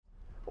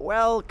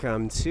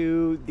Welcome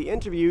to the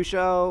interview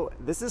show.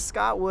 This is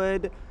Scott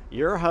Wood,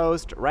 your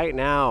host right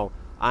now.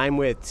 I'm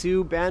with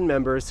two band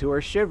members who are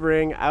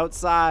shivering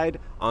outside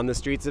on the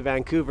streets of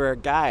Vancouver.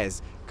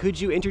 Guys, could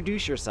you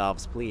introduce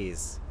yourselves,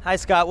 please? Hi,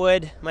 Scott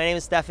Wood. My name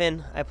is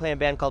Stefan. I play in a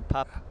band called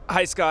PUP.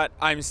 Hi, Scott.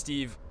 I'm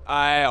Steve.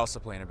 I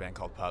also play in a band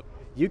called PUP.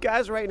 You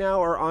guys right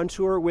now are on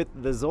tour with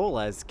the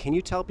Zolas. Can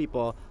you tell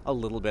people a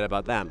little bit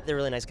about them? They're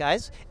really nice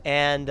guys,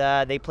 and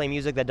they play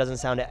music that doesn't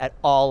sound at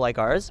all like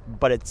ours,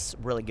 but it's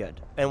really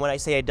good. And when I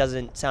say it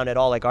doesn't sound at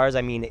all like ours,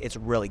 I mean it's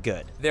really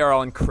good. They are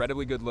all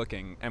incredibly good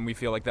looking, and we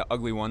feel like the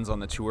ugly ones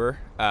on the tour,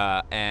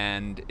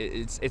 and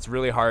it's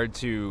really hard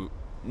to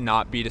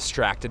not be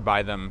distracted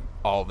by them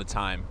all the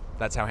time.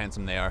 That's how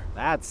handsome they are.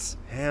 That's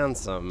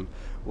handsome.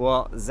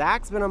 Well,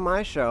 Zach's been on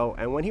my show,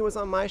 and when he was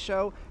on my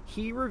show,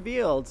 he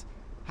revealed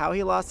how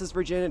he lost his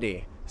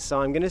virginity. So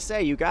I'm going to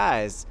say, you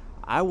guys,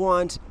 I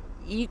want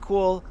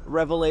equal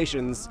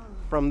revelations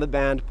from the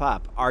band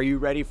PUP. Are you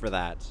ready for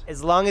that?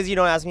 As long as you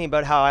don't ask me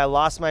about how I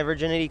lost my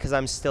virginity, because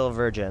I'm still a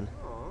virgin.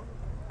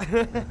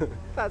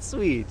 That's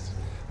sweet.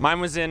 Mine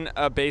was in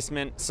a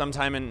basement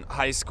sometime in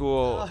high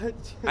school.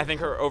 I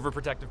think her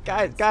overprotective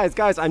parents.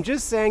 Guys, I'm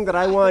just saying that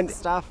I want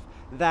stuff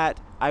that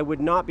I would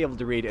not be able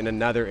to read in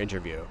another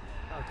interview.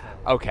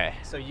 Okay.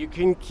 So you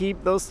can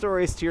keep those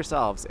stories to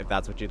yourselves if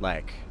that's what you'd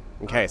like.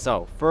 Okay,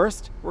 so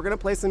first, we're going to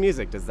play some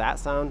music. Does that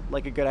sound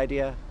like a good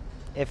idea?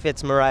 If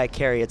it's Mariah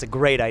Carey, it's a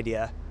great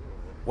idea.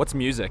 What's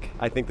music?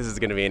 I think this is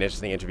going to be an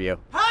interesting interview.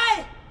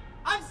 Hi!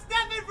 I'm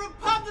Stefan from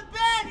PUP The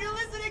Band. You're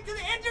listening to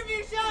the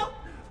interview show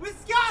with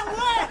Scott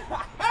Wood.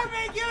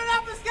 Everybody give it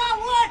up for Scott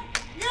Wood.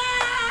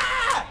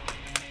 Yeah!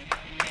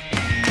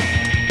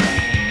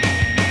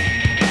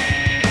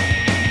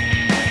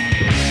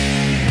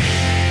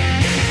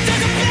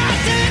 Take a flight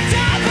to the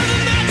top of the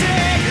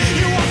mountain.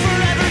 You want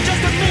forever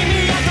just to meet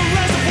me at the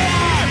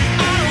reservoir.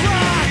 Out of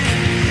rock,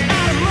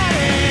 out of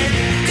money.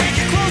 Take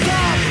your clothes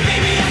off,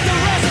 meet me at the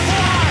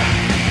reservoir.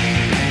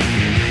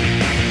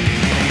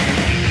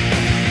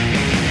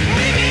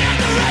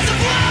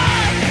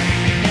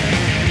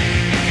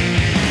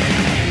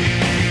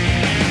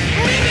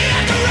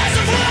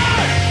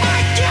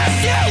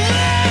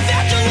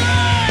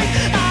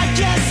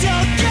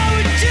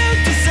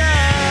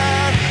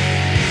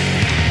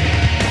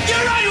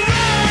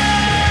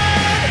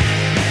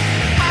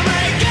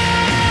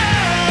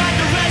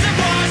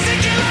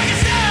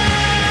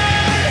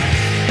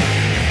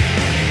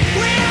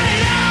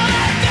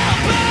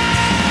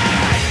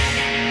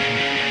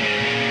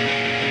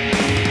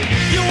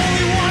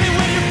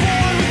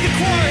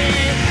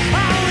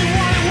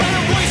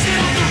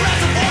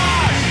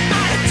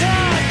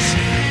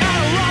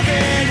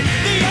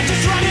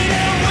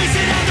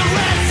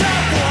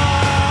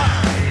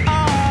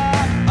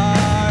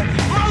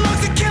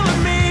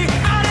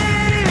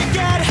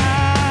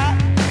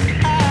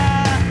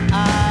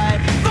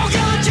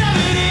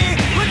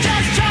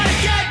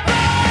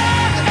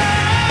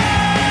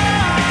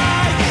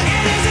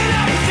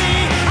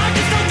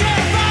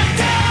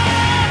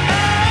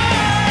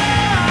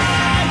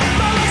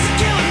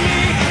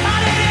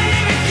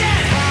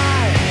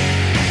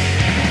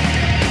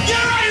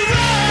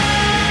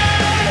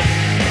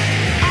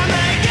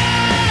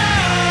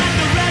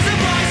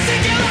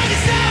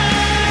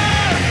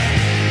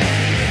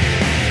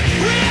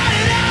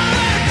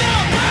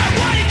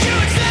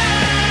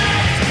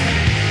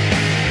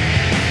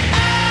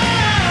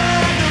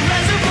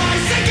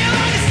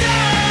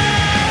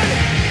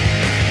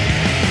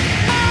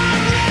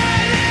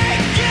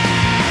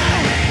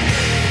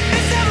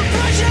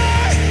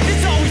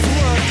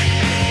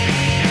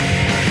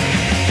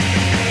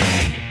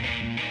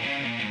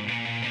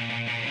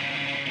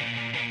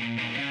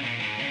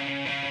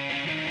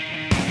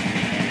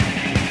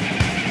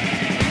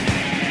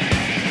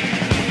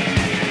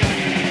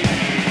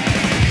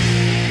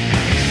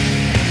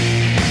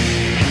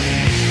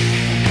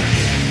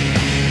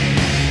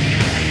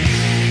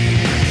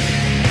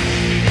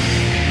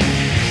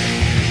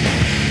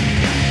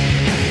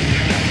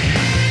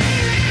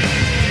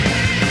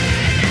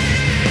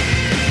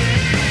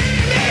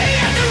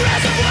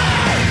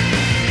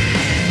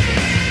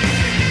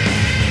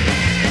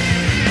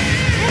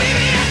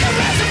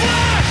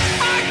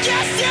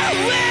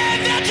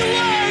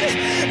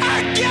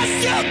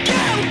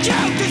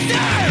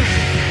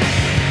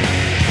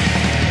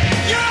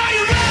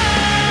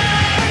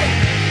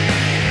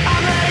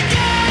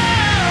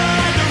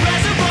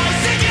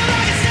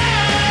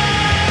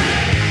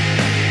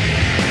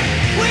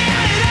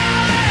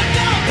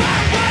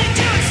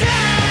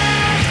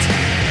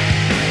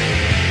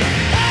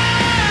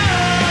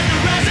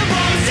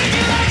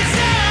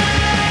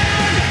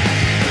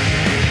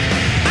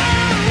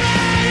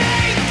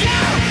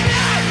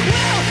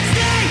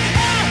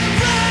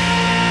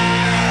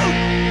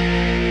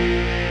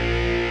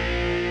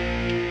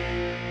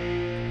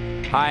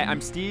 Hi,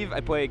 I'm Steve. I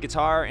play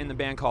guitar in the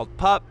band called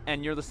PUP,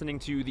 and you're listening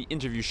to The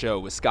Interview Show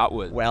with Scott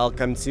Wood.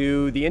 Welcome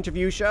to The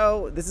Interview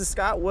Show. This is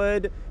Scott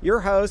Wood, your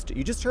host.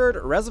 You just heard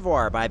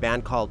Reservoir by a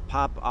band called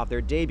PUP off their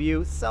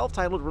debut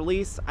self-titled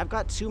release. I've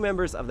got two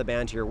members of the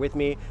band here with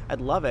me. I'd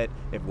love it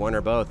if one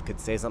or both could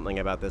say something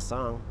about this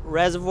song.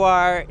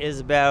 Reservoir is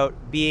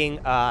about being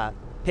a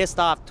pissed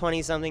off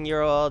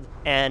 20-something-year-old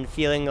and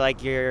feeling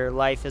like your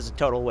life is a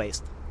total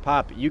waste.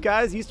 PUP, you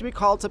guys used to be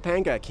called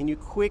Topanga. Can you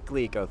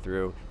quickly go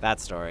through that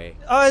story?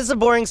 Oh, it's a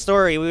boring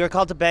story. We were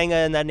called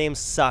Topanga and that name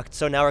sucked,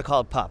 so now we're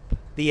called PUP.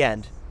 The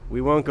end.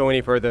 We won't go any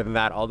further than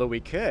that, although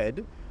we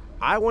could.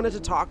 I wanted to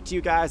talk to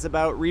you guys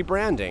about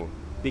rebranding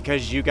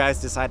because you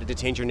guys decided to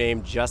change your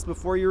name just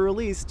before you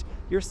released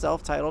your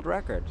self-titled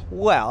record.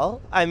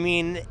 Well, I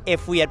mean,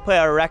 if we had put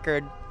out a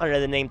record under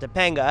the name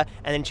Topanga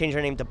and then changed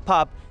our name to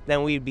PUP,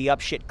 then we'd be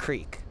up shit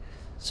creek.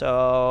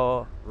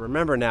 So...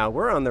 Remember now,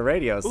 we're on the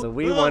radio, so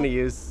we want to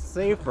use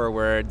safer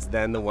words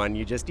than the one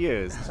you just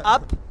used.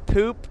 Up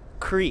Poop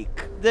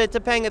Creek. The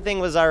Topanga thing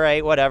was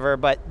alright, whatever,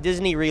 but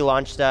Disney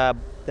relaunched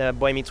the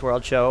Boy Meets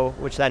World show,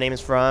 which that name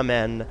is from,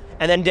 and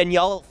then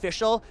Danielle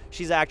Fishel,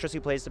 she's the actress who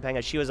plays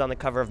Topanga. She was on the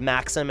cover of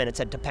Maxim, and it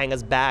said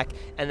Topanga's back,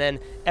 and then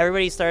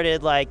everybody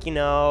started, like, you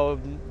know,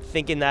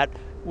 thinking that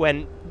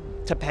when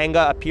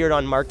Topanga appeared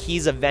on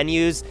marquees of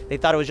venues, they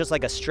thought it was just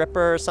like a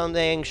stripper or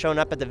something showing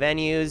up at the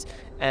venues,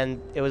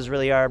 and it was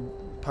really our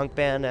punk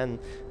band, and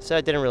so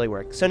it didn't really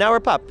work. So now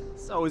we're PUP.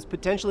 So it was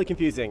potentially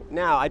confusing.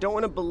 Now, I don't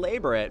want to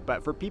belabor it,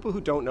 but for people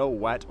who don't know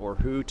what or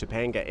who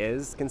Topanga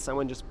is, can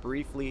someone just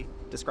briefly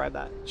describe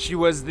that? She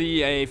was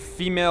a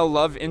female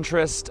love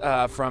interest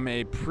from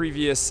a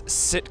previous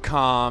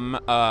sitcom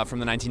from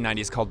the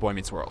 1990s called Boy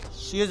Meets World.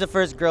 She was the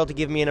first girl to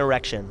give me an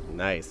erection.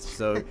 Nice.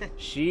 So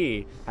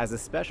she has a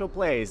special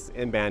place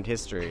in band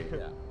history.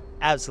 Yeah.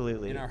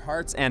 Absolutely. In our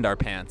hearts and our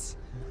pants.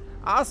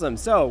 Awesome.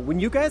 So when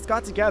you guys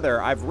got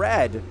together, I've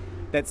read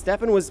that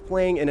Stefan was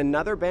playing in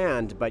another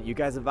band, but you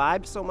guys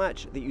vibed so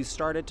much that you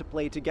started to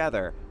play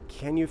together.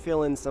 Can you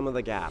fill in some of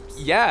the gaps?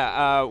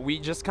 Yeah, we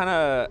just kind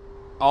of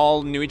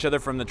all knew each other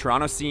from the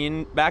Toronto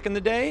scene back in the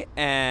day,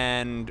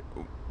 and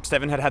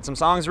Stefan had some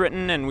songs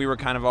written, and we were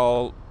kind of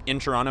all in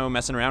Toronto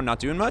messing around, not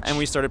doing much, and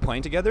we started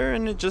playing together,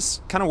 and it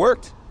just kind of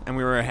worked. And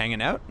we were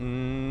hanging out,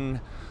 and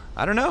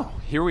I don't know,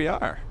 here we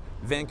are,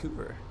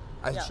 Vancouver.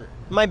 Sure.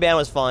 My band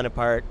was falling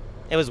apart.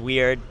 It was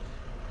weird.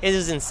 It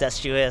was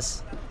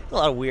incestuous. A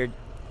lot of weird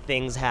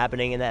things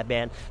happening in that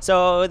band.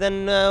 So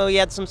then we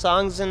had some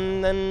songs,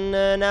 and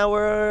then now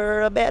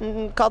we're a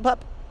band called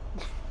PUP.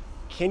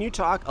 Can you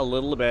talk a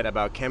little bit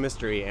about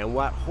chemistry and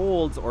what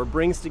holds or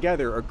brings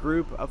together a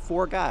group of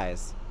four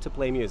guys to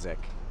play music?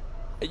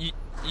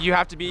 You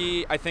have to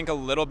be, I think, a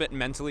little bit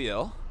mentally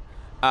ill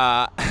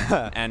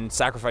and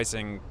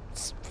sacrificing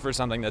for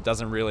something that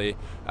doesn't really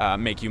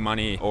make you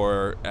money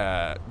or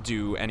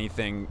do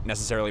anything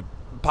necessarily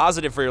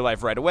positive for your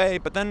life right away,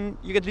 but then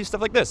you get to do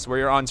stuff like this where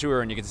you're on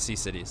tour and you get to see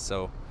cities.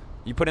 So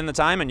you put in the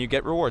time and you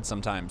get rewards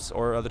sometimes,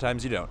 or other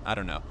times you don't. I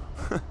don't know.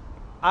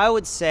 I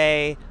would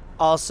say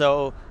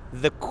also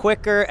the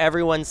quicker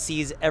everyone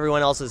sees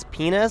everyone else's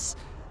penis,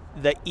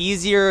 the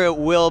easier it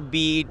will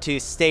be to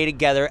stay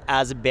together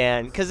as a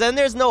band. Because then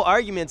there's no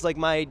arguments like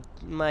my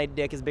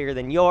dick is bigger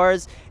than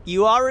yours.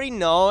 You already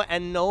know,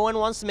 and no one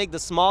wants to make the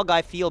small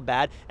guy feel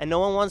bad, and no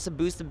one wants to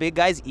boost the big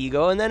guy's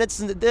ego, and then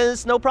it's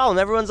no problem.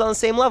 Everyone's on the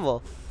same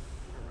level.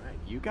 All right,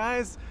 you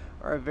guys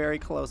are a very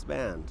close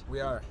band. We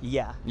are.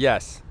 Yeah.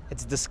 Yes.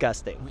 It's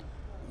disgusting.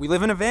 We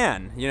live in a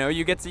van. You know,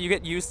 you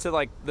get used to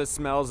like the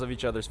smells of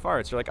each other's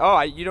farts. You're like,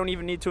 oh, you don't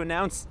even need to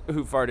announce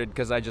who farted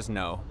because I just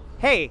know.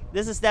 Hey,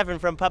 this is Stefan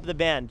from PUP The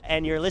Band,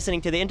 and you're listening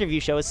to The Interview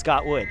Show with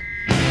Scott Wood.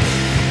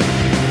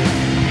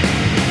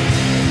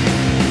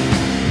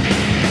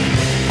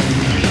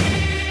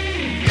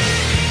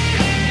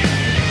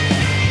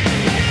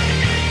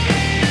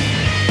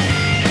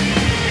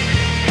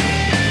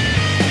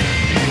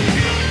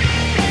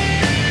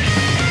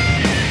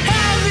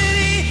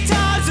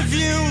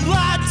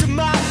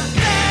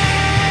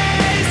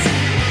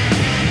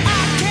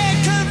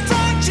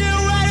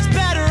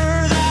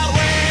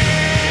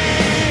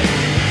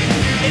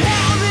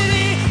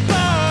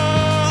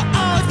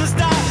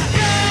 Stop!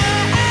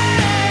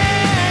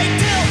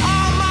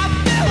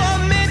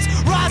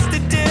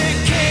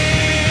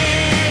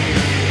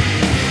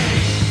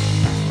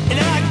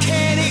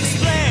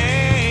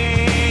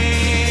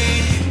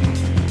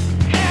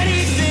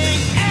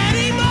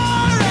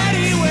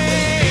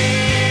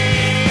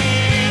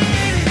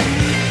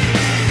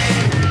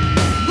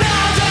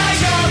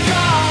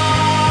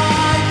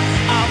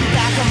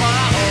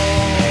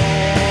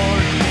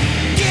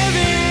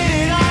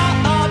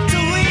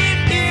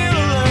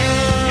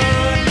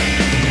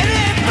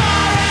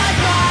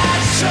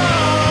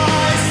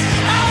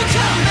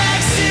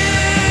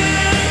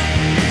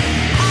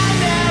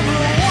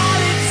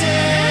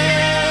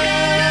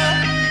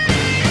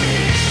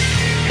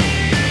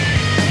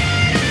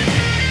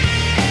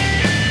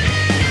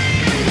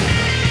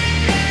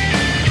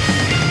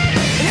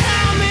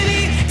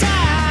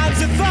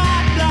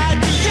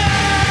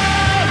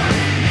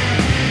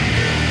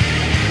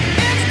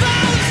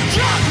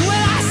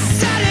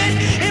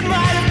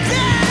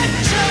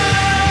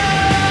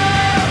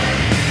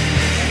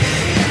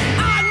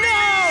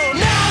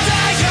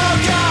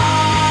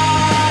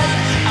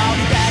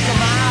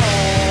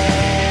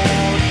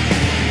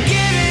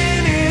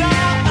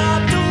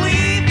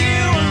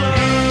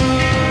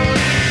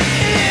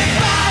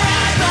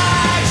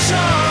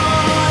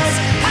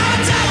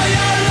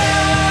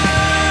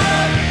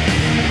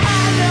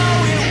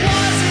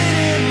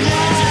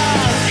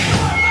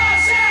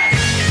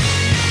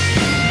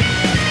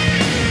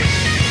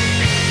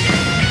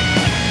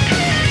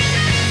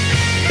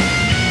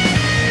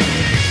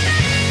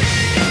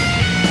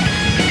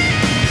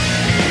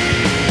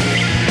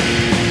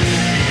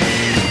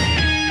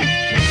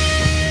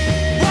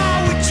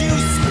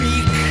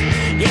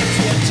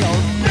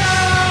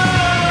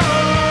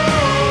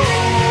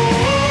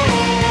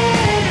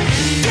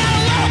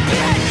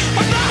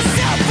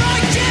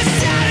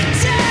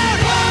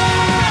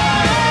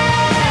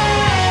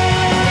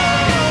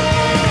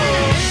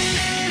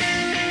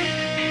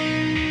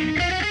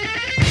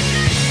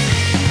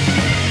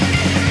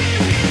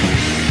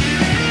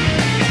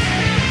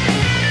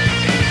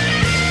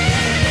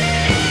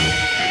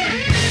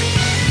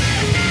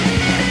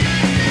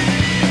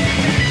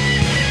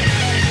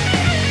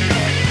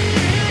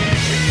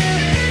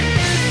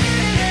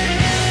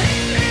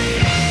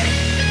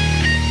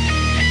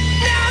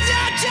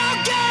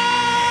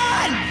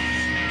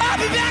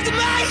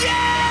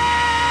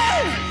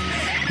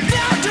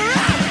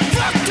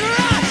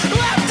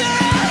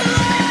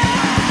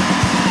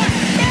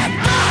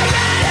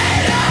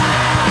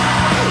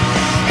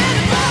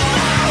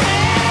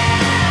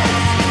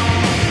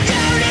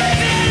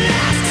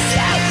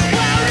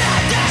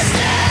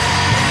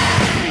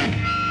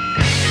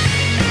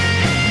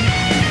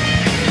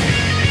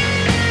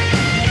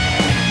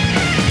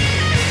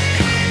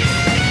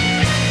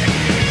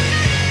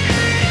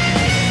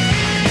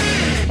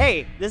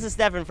 this is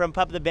Stefan from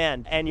PUP The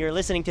Band, and you're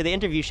listening to The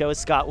Interview Show with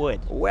Scott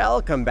Wood.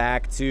 Welcome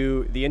back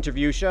to The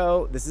Interview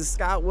Show. This is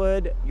Scott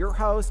Wood, your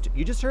host.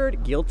 You just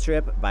heard Guilt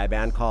Trip by a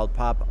band called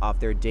PUP off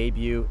their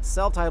debut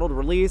self-titled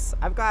release.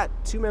 I've got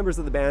two members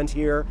of the band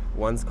here.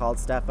 One's called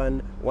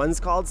Stefan, one's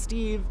called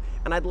Steve,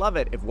 and I'd love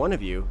it if one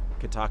of you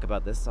could talk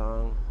about this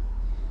song.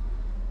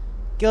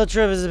 Guilt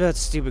Trip is about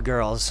stupid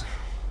girls.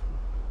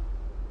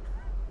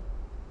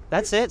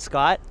 That's it,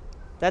 Scott.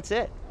 That's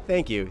it.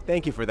 Thank you.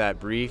 Thank you for that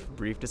brief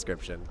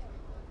description.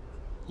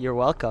 You're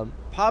welcome.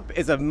 PUP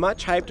is a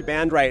much hyped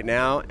band right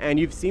now, and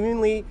you've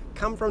seemingly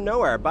come from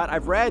nowhere, but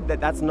I've read that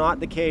that's not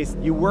the case.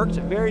 You worked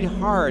very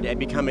hard at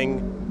becoming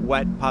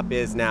what PUP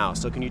is now,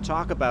 so can you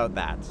talk about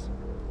that?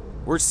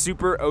 We're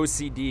super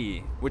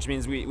OCD, which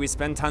means we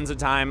spend tons of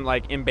time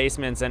like in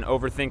basements and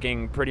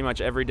overthinking pretty much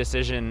every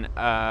decision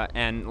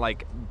and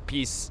like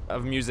piece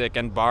of music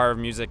and bar of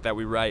music that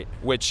we write,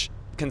 which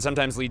can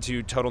sometimes lead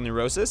to total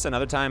neurosis, and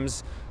other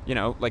times, you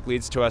know, like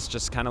leads to us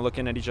just kind of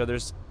looking at each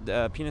other's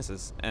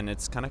penises, and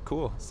it's kind of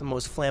cool. It's the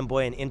most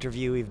flamboyant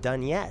interview we've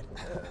done yet.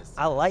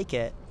 I like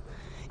it.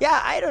 Yeah,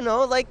 I don't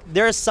know, like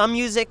there's some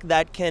music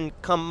that can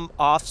come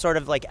off sort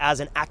of like as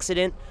an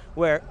accident,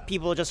 where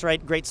people just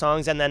write great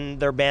songs and then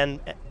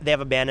they have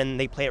a band and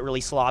they play it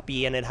really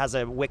sloppy and it has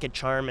a wicked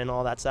charm and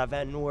all that stuff,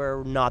 and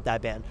we're not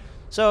that band.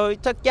 So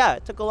it took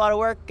a lot of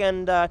work,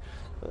 and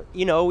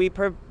you know, we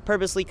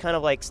purposely kind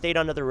of like stayed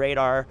under the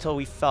radar till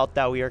we felt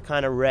that we were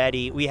kind of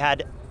ready. We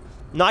had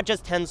not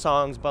just 10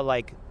 songs, but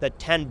like the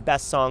 10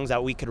 best songs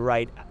that we could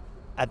write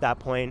at that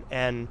point,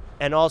 and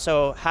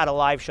also had a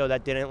live show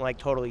that didn't like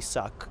totally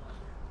suck.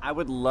 I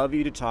would love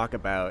you to talk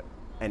about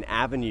an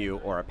avenue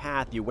or a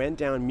path you went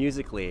down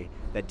musically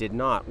that did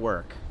not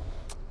work.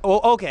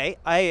 Oh, okay.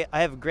 I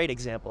have a great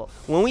example.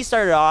 When we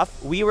started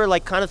off, we were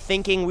like kind of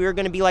thinking we were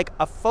going to be like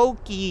a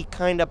folky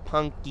kind of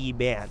punky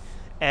band.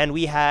 And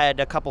we had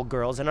a couple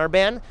girls in our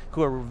band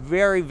who were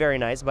very, very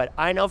nice, but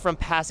I know from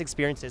past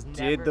experiences...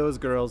 Did those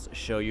girls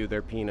show you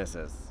their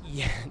penises?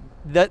 Yeah,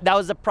 that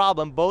was the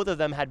problem. Both of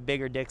them had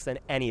bigger dicks than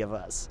any of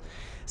us.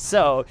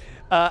 So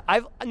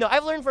I've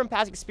learned from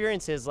past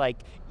experiences, like,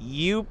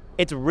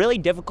 it's really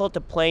difficult to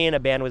play in a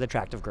band with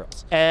attractive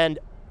girls. And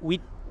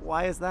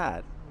Why is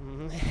that?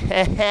 Did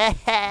you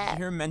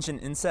hear him mention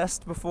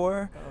incest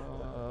before?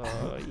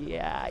 Oh,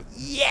 yeah.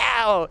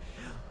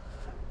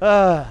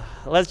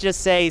 Let's just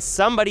say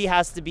somebody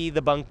has to be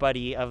the bunk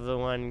buddy of the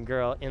one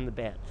girl in the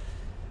band.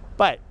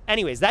 But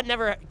anyways, that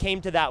never came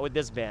to that with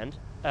this band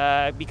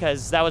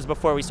because that was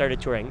before we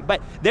started touring.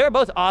 But they were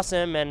both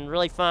awesome and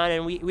really fun,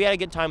 and we had a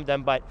good time with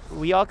them, but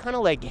we all kind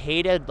of like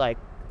hated like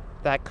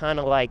that kind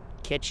of like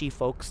kitschy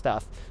folk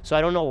stuff. So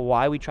I don't know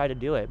why we tried to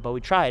do it, but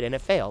we tried and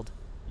it failed.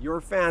 Your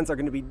fans are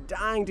going to be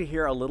dying to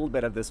hear a little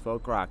bit of this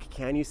folk rock.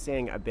 Can you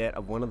sing a bit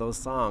of one of those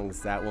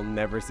songs that will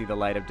never see the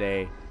light of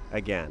day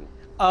again?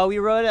 We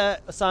wrote a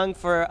song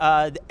for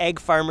the egg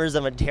farmers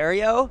of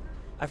Ontario.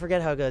 I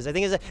forget how it goes. I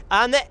think it's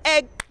I'm the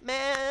egg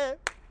man,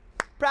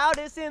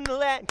 proudest in the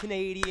land,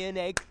 Canadian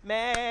egg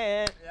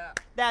man. Yeah.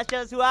 That's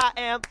just who I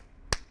am.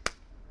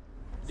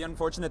 The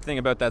unfortunate thing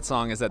about that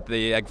song is that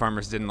the egg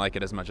farmers didn't like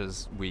it as much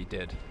as we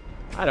did.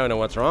 I don't know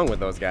what's wrong with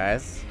those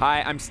guys.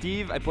 Hi, I'm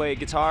Steve. I play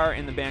guitar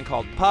in the band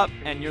called PUP,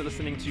 and you're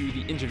listening to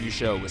The Interview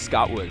Show with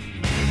Scott Wood.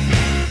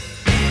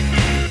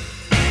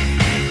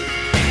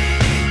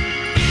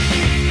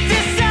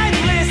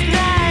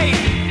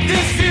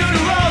 This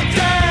funeral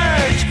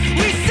dirge,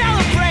 we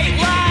celebrate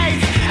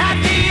life at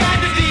the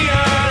end of the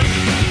earth.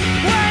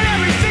 When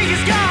everything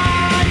is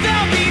gone,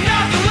 there'll be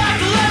nothing left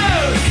to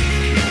lose.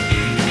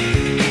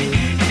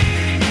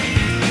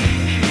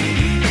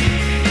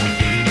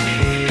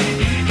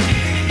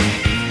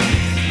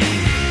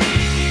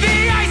 The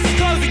ice is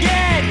closing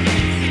in,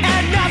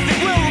 and nothing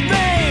will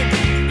remain.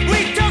 We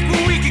took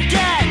what we could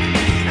get,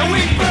 and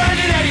we burned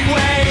it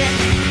anyway.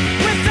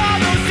 With all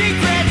those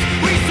secrets,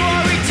 we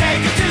swore we'd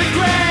take it to the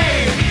grave.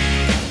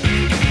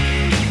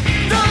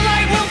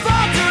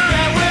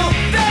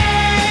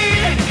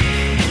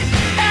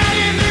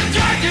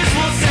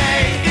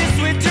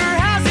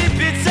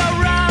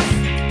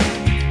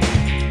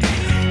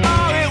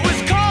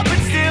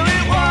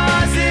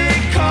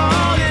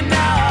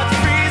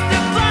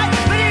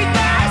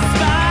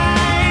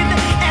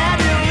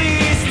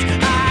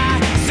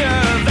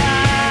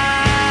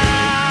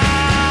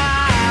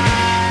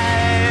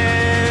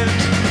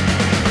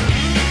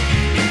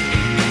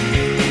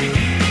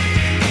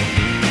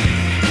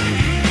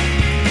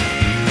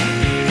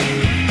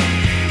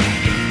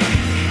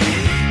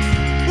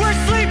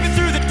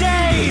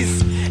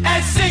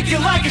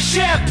 Like a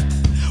ship,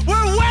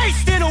 we're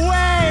wasting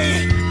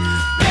away.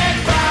 Bit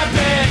by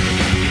bit,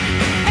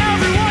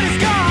 everyone is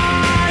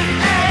gone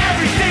and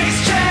everything's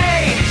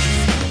changed.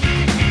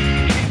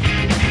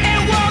 It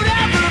won't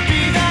ever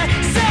be the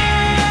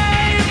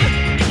same.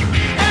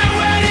 And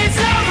when it's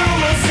over,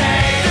 we'll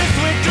say this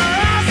winter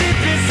hasn't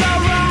been so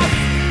rough.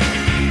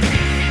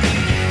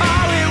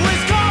 Oh, it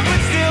was cold,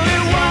 but still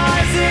it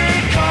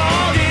wasn't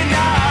cold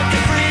enough to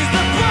freeze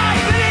the blood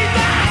beneath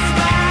my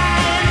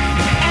spine.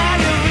 And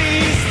at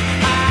least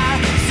I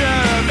survived.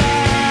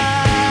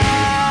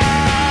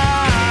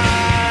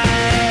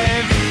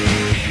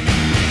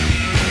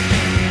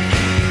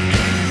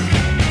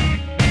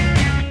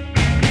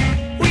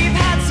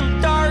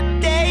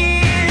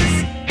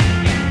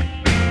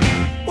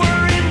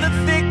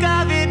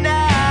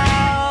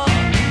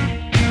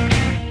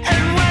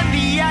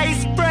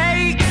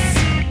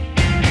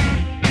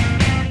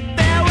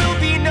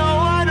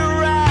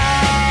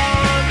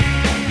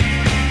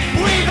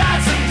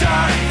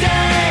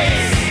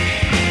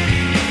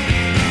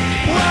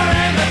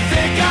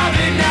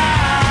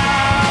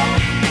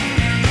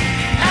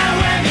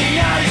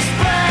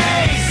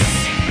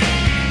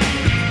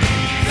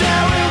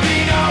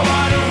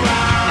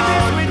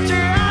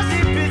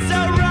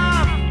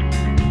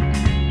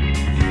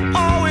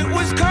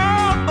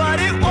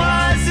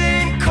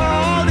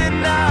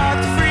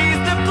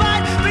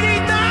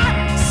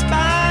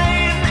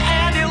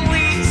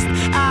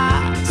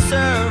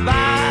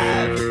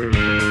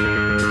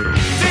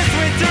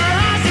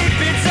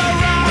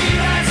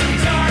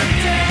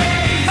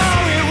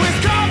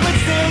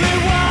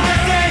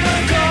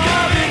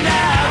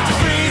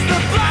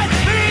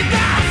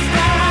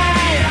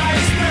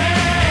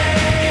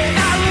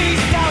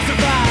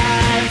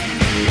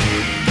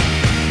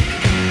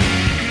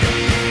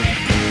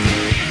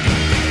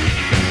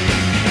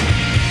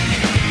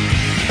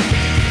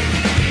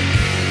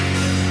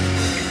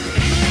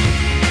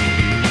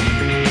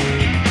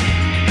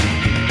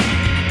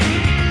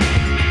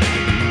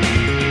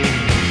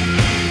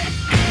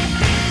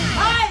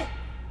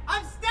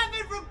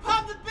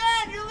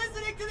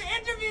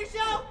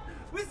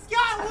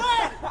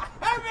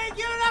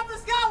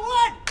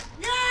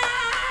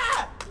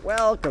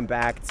 Welcome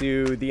back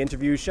to the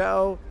interview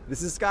show.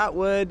 This is Scott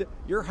Wood,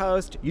 your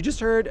host. You just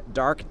heard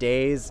Dark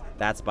Days.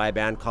 That's by a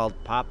band called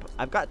PUP.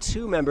 I've got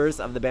two members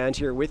of the band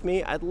here with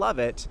me. I'd love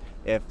it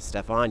if,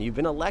 Stefan, you've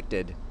been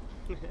elected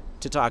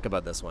to talk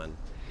about this one.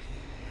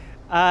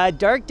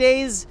 Dark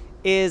Days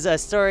is a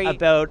story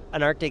about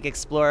an Arctic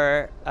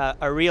explorer,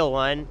 a real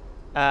one.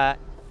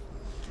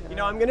 You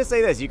know, I'm going to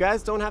say this. You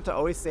guys don't have to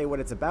always say what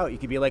it's about. You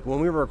could be like, when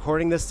we were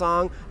recording this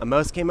song, a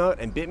mouse came out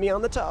and bit me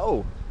on the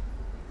toe.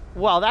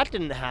 Well, that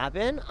didn't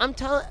happen. I'm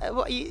telling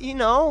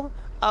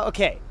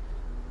okay,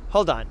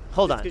 hold on.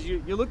 Because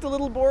you looked a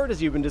little bored as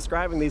you've been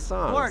describing these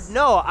songs. Bored?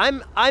 No,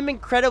 I'm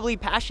incredibly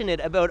passionate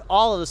about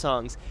all of the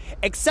songs,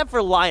 except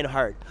for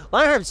Lionheart.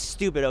 Lionheart's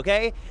stupid,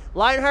 okay?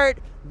 Lionheart,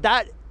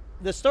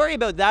 the story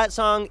about that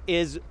song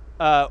is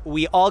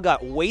we all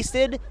got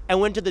wasted and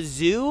went to the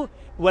zoo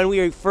when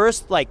we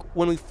first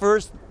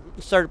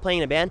started playing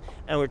in a band,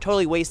 and we were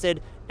totally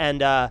wasted.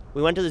 And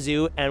we went to the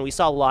zoo and we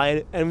saw a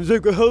lion and it was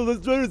like, oh,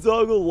 let's try a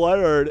song called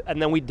Lionheart.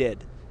 And then we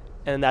did.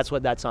 And that's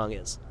what that song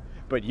is.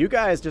 But you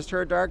guys just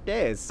heard Dark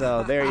Days,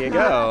 so there you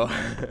go.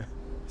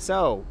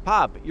 So,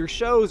 PUP, your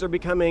shows are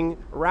becoming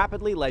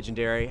rapidly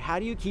legendary. How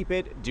do you keep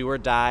it do or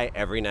die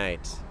every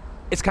night?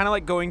 It's kind of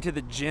like going to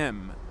the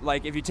gym.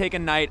 Like, if you take a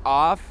night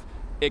off,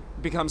 it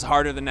becomes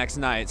harder the next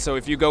night. So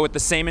if you go with the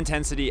same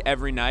intensity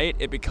every night,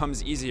 it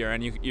becomes easier,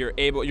 and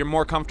you're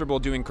more comfortable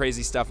doing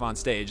crazy stuff on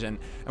stage. And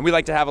we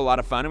like to have a lot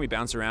of fun, and we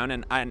bounce around,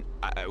 and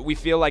we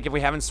feel like if we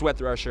haven't sweat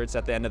through our shirts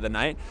at the end of the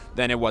night,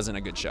 then it wasn't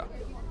a good show.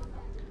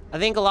 I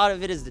think a lot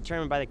of it is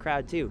determined by the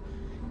crowd too.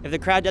 If the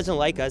crowd doesn't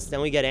like us,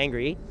 then we get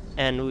angry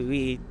and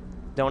we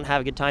don't have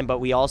a good time, but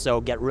we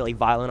also get really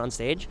violent on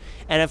stage.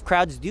 And if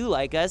crowds do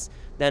like us,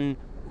 then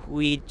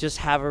we just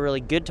have a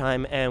really good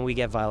time and we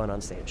get violent on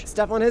stage.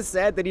 Stefan has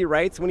said that he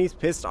writes when he's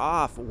pissed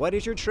off. What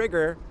is your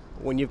trigger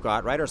when you've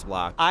got writer's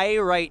block? I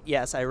write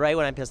when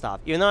I'm pissed off,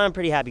 even though I'm a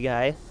pretty happy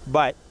guy,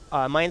 but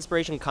my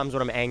inspiration comes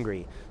when I'm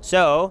angry.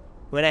 So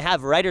when I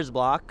have writer's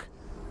block,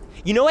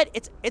 you know what?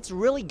 It's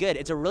really good.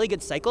 It's a really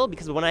good cycle,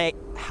 because when I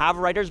have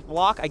writer's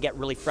block, I get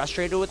really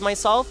frustrated with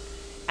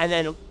myself, and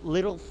then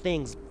little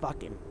things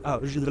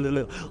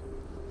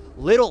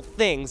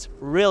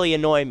really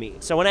annoy me.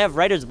 So when I have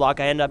writer's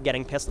block, I end up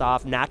getting pissed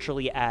off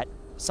naturally at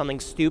something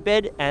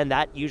stupid, and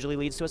that usually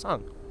leads to a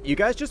song. You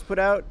guys just put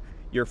out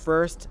your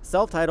first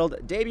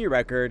self-titled debut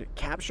record.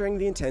 Capturing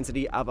the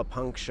intensity of a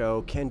punk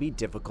show can be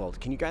difficult.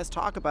 Can you guys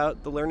talk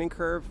about the learning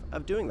curve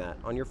of doing that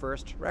on your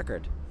first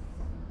record?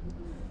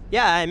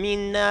 Yeah, I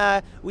mean,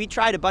 we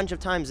tried a bunch of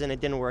times and it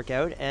didn't work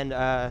out, and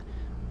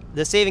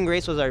the saving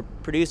grace was our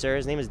producer.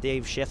 His name is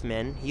Dave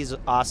Schiffman. He's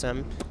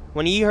awesome.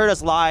 When he heard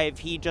us live,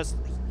 he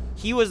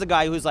was the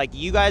guy who's like,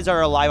 you guys are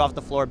a live off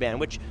the floor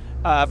band, which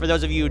for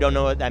those of you who don't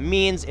know what that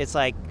means, it's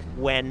like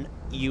when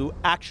you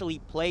actually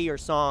play your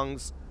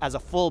songs as a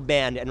full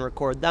band and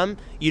record them.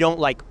 You don't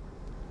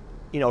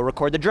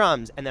record the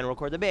drums and then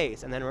record the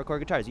bass and then record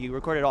guitars. You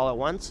record it all at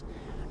once.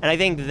 And I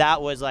think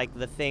that was like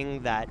the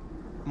thing that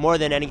more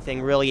than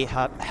anything really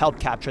helped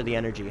capture the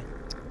energy.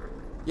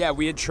 Yeah,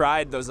 we had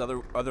tried those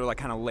other like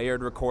kind of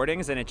layered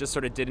recordings, and it just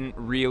sort of didn't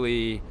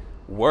really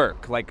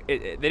work. Like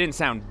they didn't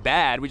sound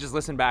bad. We just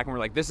listened back and we're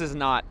like, this is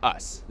not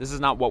us. This is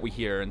not what we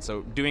hear. And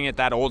so doing it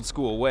that old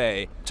school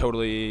way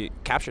totally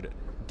captured it.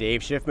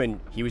 Dave Schiffman,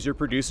 he was your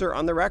producer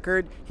on the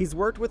record. He's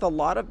worked with a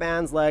lot of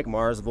bands like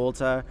Mars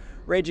Volta,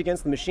 Rage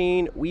Against the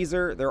Machine,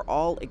 Weezer. They're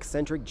all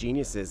eccentric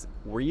geniuses.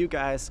 Were you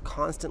guys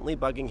constantly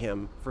bugging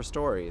him for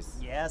stories?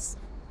 Yes.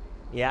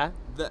 Yeah.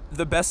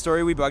 The best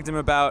story we bugged him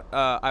about,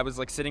 I was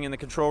like sitting in the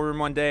control room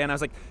one day and I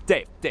was like,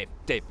 Dave.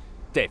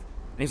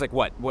 And he's like,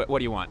 what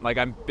do you want? Like,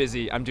 I'm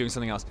busy, I'm doing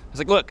something else. I was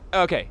like, look,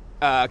 okay.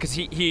 Because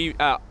he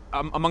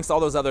amongst all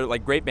those other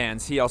like great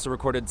bands, he also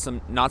recorded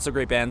some not so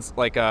great bands,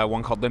 like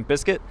one called Limp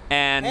Bizkit.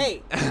 And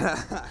hey,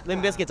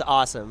 Limp Bizkit's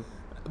awesome.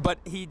 But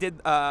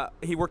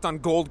he worked on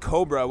Gold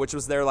Cobra, which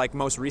was their like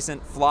most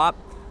recent flop,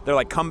 their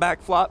like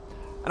comeback flop.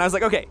 And I was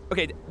like, okay,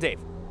 Dave,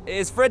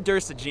 is Fred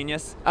Durst a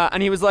genius?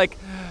 And he was like,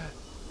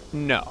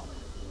 no,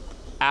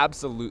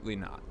 absolutely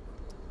not.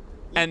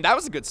 And that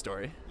was a good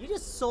story. You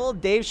just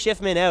sold Dave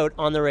Schiffman out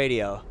on the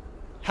radio.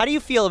 How do you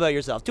feel about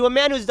yourself? To a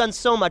man who's done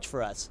so much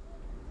for us.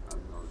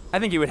 I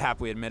think he would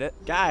happily admit it.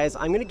 Guys,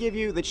 I'm going to give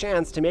you the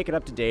chance to make it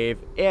up to Dave.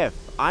 If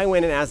I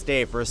went and asked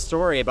Dave for a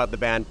story about the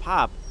band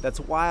PUP that's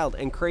wild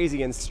and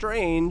crazy and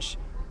strange,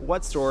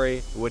 what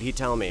story would he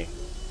tell me?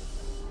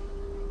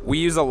 We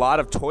use a lot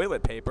of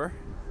toilet paper.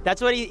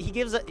 That's what he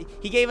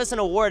gave us an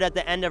award at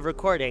the end of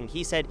recording.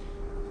 He said,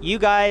 you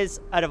guys,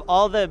 out of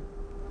all the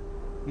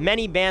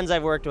many bands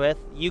I've worked with,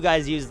 you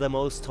guys use the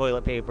most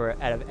toilet paper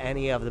out of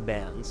any of the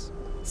bands.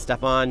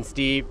 Stefan,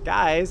 Steve,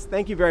 guys,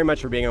 thank you very much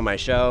for being on my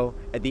show.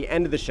 At the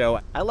end of the show,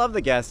 I love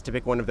the guests to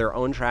pick one of their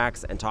own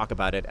tracks and talk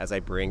about it as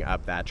I bring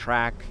up that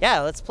track.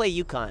 Yeah, let's play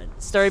Yukon.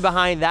 The story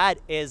behind that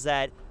is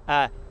that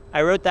I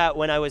wrote that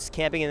when I was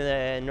camping in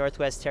the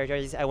Northwest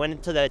Territories. I went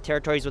into the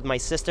Territories with my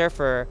sister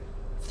for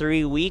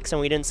 3 weeks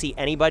and we didn't see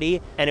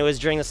anybody, and it was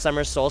during the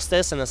summer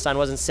solstice and the sun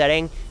wasn't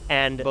setting,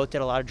 and both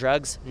did a lot of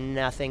drugs.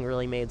 Nothing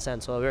really made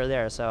sense while we were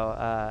there.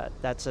 So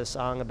that's a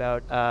song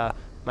about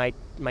my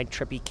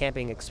trippy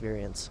camping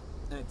experience.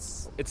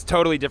 It's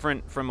totally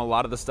different from a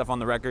lot of the stuff on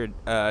the record.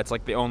 It's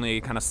like the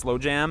only kind of slow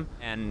jam,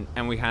 and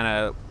we kind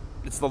of,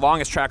 it's the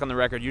longest track on the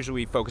record.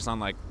 Usually we focus on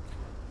like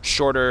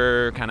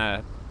shorter kind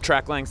of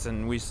track lengths,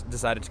 and we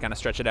decided to kind of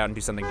stretch it out and do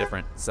something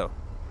different. So,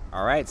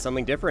 all right,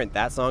 something different.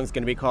 That song's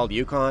going to be called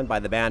Yukon by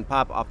the band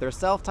PUP off their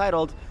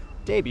self-titled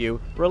debut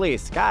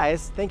release.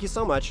 Guys, thank you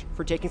so much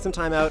for taking some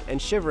time out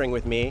and shivering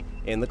with me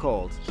in the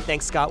cold.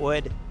 Thanks, Scott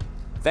Wood.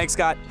 Thanks,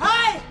 Scott.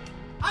 Hi!